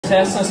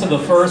contestants of the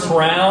first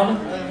round.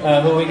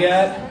 Who we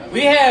got?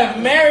 We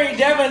have Mary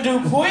Devon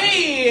Dupuy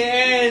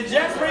and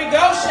Geoffrey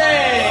Gauchet.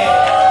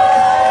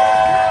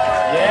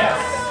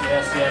 Yes.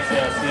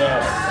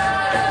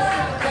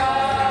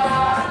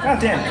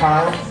 Goddamn,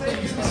 Kyle.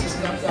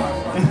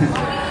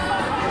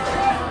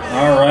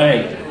 All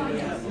right.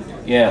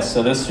 Yeah,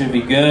 so this should be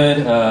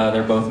good.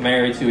 They're both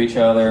married to each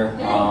other.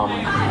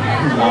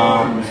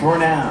 For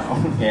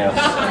now. Yes.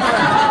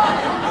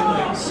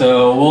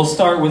 So we'll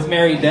start with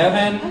Mary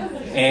Devon,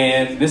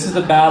 and this is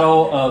the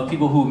battle of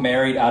people who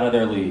married out of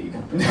their league.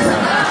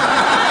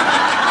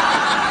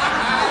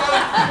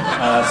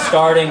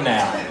 Starting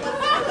now.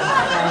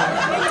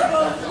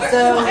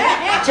 So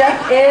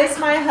Jeff is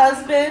my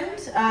husband.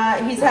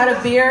 He's had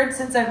a beard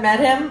since I've met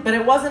him, but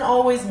it wasn't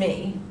always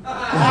me.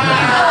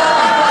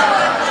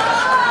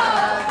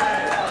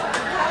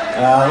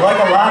 Like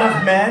a lot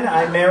of men,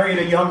 I married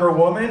a younger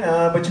woman,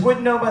 but you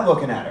wouldn't know by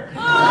looking at her.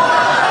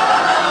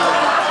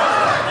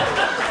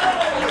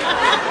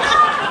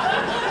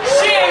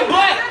 She ain't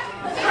black.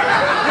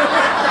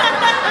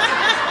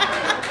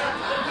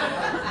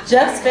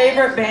 Jeff's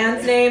favorite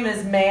band's name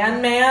is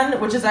Man Man,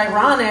 which is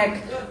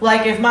ironic,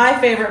 like if my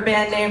favorite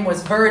band name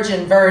was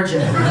Virgin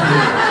Virgin.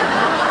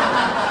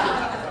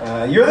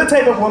 You're the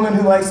type of woman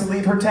who likes to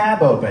leave her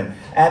tab open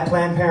at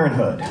Planned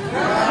Parenthood.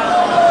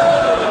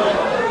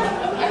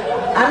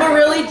 I'm a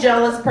really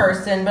jealous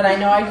person, but I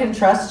know I can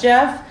trust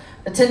Jeff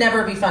to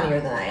never be funnier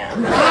than I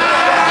am.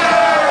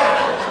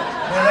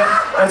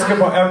 That's a good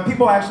point.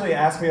 People actually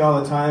ask me all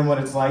the time what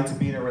it's like to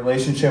be in a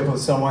relationship with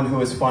someone who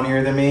is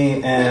funnier than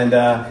me, and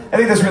I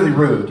think that's really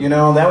rude. You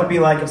know, that would be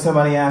like if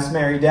somebody asked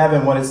Mary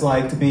Devon what it's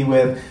like to be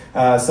with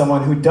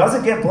someone who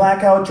doesn't get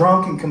blackout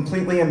drunk and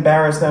completely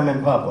embarrass them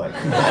in public.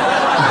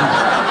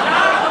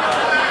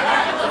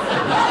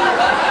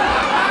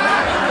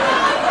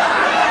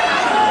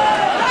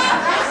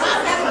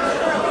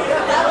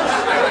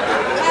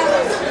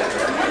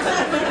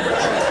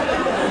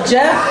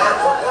 Jeff?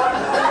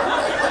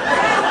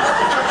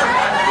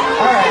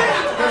 Alright,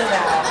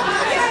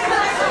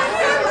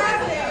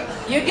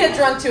 you'd get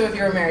drunk too if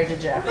you were married to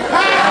Jeff.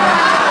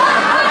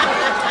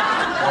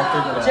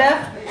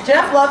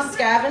 Jeff loves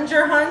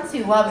scavenger hunts.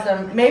 He loves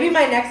them. Maybe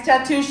my next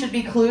tattoo should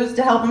be clues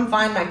to help him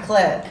find my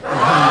clit.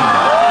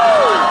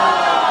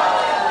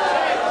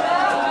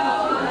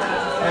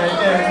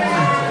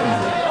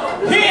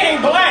 He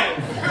ain't black.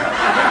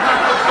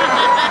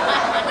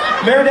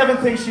 Mary Devon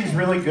thinks she's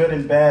really good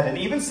in bed and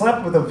even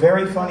slept with a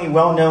very funny,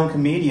 well-known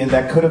comedian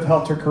that could have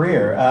helped her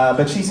career,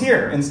 but she's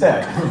here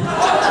instead.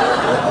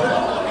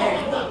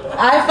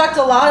 I fucked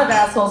a lot of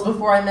assholes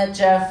before I met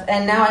Jeff,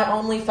 and now I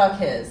only fuck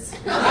his.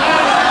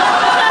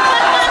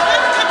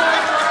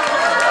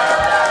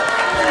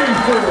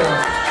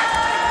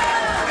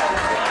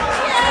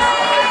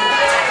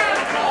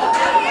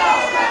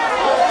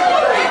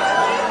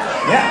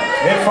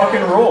 Yeah, it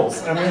fucking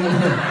rules. I mean...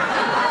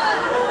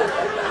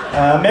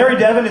 Mary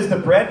Devon is the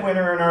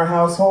breadwinner in our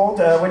household,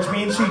 which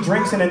means she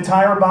drinks an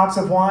entire box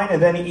of wine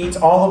and then eats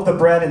all of the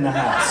bread in the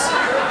house.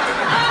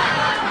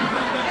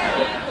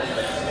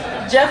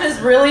 Jeff is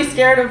really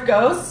scared of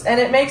ghosts, and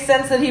it makes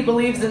sense that he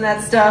believes in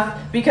that stuff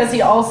because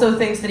he also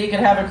thinks that he could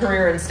have a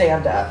career in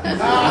stand-up.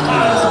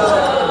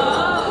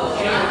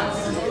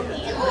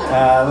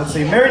 Let's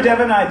see. Mary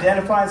Devon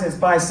identifies as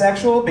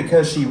bisexual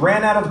because she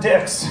ran out of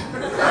dicks.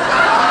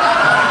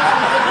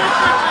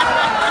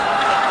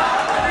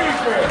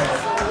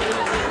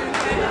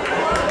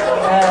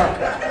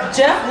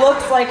 Jeff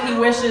looks like he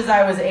wishes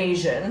I was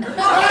Asian.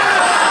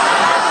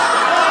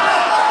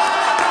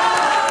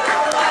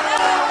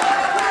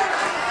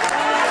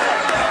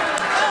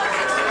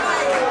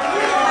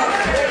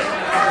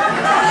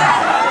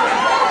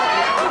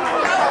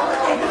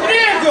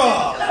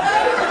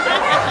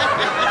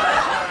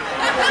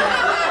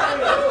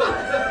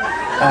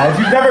 If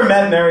you've never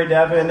met Mary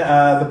Devon,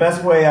 the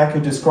best way I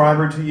could describe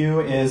her to you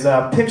is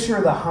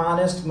picture the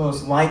hottest,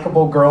 most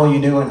likable girl you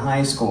knew in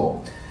high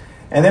school.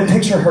 And then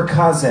picture her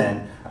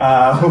cousin,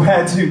 who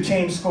had to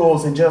change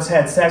schools and just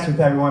had sex with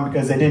everyone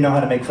because they didn't know how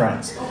to make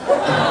friends.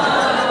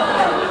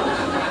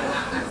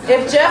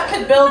 If Jeff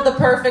could build the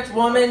perfect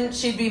woman,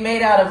 she'd be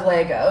made out of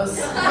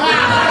Legos.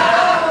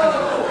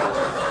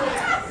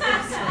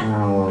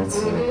 Oh, let's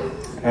see.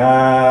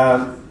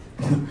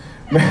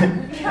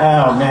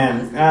 Oh,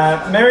 man.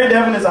 Mary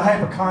Devon is a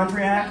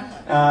hypochondriac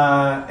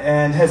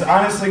and has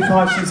honestly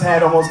thought she's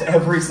had almost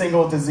every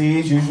single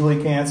disease,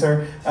 usually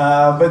cancer,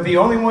 but the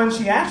only one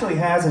she actually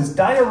has is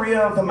diarrhea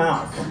of the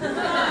mouth.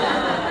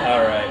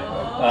 All right.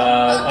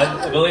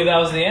 I believe that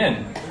was the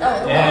end.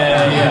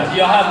 Yeah. Do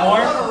y'all have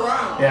more?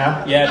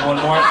 Yeah? Yeah, one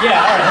more?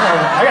 Yeah, all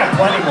right. I got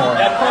plenty more.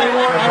 Got plenty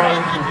more? All right.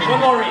 One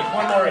more read.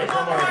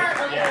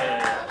 Yeah.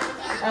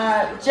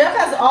 Jeff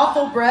has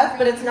awful breath,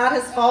 but it's not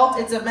his fault.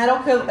 It's a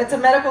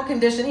medical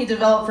condition he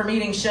developed from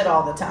eating shit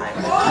all the time.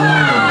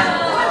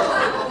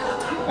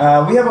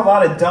 We have a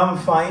lot of dumb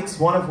fights,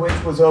 one of which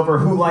was over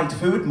who liked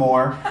food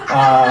more.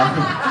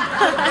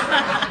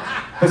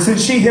 But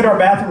since she hit our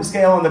bathroom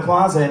scale in the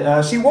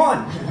closet, she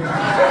won.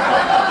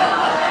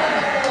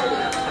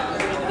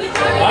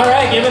 All All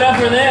right, give it up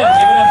for them. Give it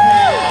up for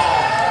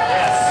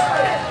yes.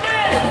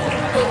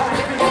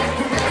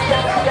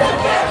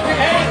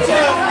 Hey,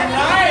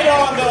 tonight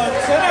on the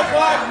 10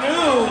 o'clock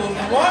news,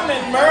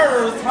 woman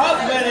murders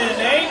husband in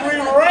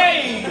angry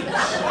rage.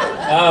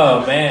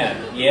 Oh man,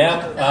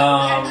 yep.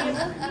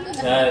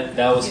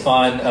 That was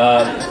fun.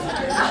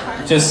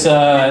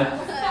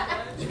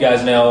 You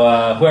guys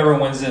know, whoever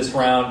wins this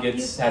round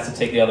has to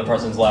take the other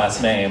person's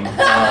last name.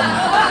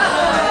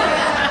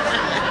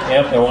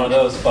 Yep, they're one of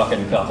those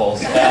fucking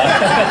couples.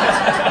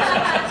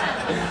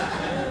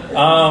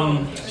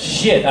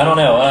 Shit, I don't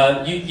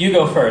know. You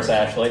go first,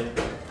 Ashley.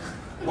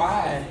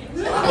 Why?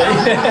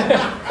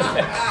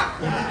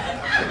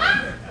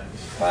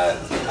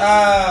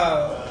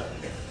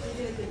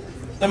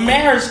 The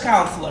marriage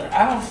counselor.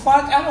 I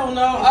don't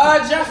know.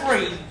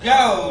 Geoffrey,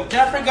 go.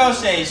 Geoffrey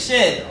Gauchet,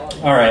 shit.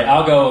 All right,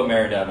 I'll go with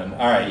Mary Devon.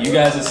 All right, you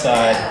guys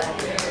decide.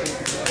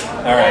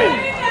 All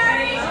right.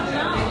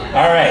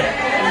 All right.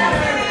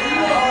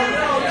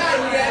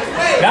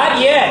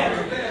 Not yet.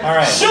 All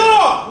right. Sure.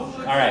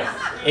 All right.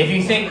 If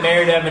you think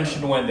Mary Devon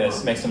should win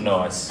this, make some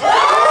noise.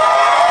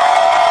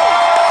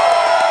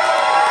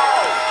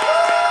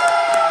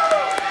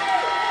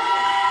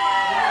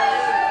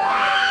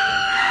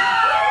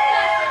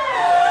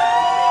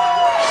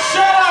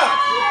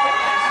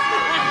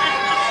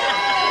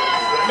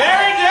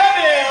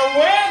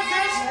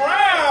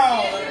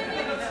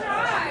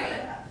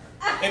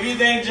 If you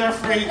think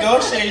Geoffrey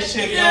Gauchet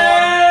should go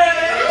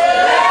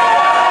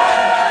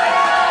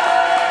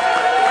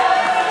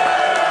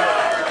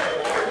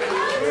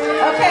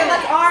Okay,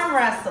 let's arm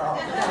wrestle.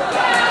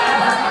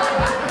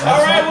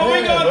 Alright, what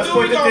we gonna Let's do?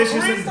 put We the gonna dishes in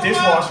grease the them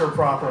dishwasher up.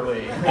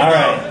 properly. All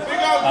right. We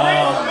gonna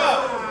grease them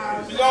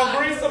up. We gonna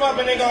grease them up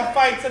and they gonna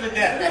fight to the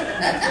death.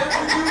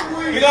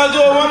 We gonna do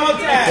it one more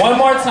time. One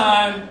more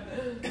time.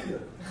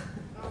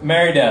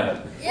 Mary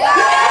Devon.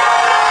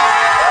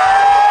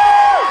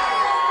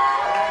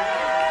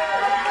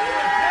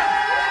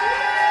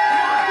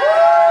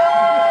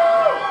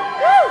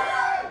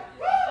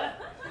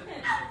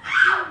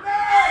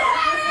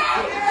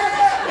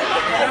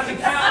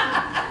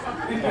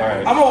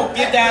 I'm gonna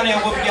get down there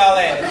and whoop y'all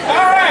ass.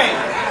 Alright.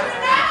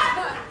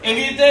 If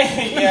you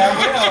think, yeah, I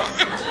will.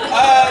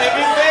 If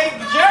you think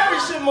Geoffrey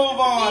should move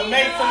on,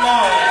 make some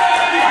noise.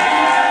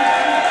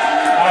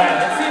 Alright,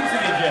 that seems to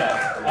be Jeff.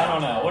 I don't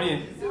know. What do you...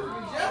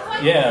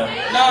 Yeah.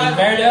 No, Is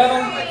Mary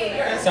Devon?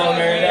 Sound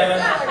Mary Devon?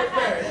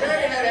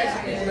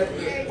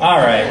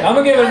 Alright, I'm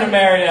gonna give it to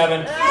Mary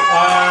Devon.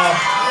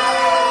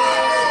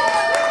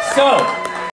 So...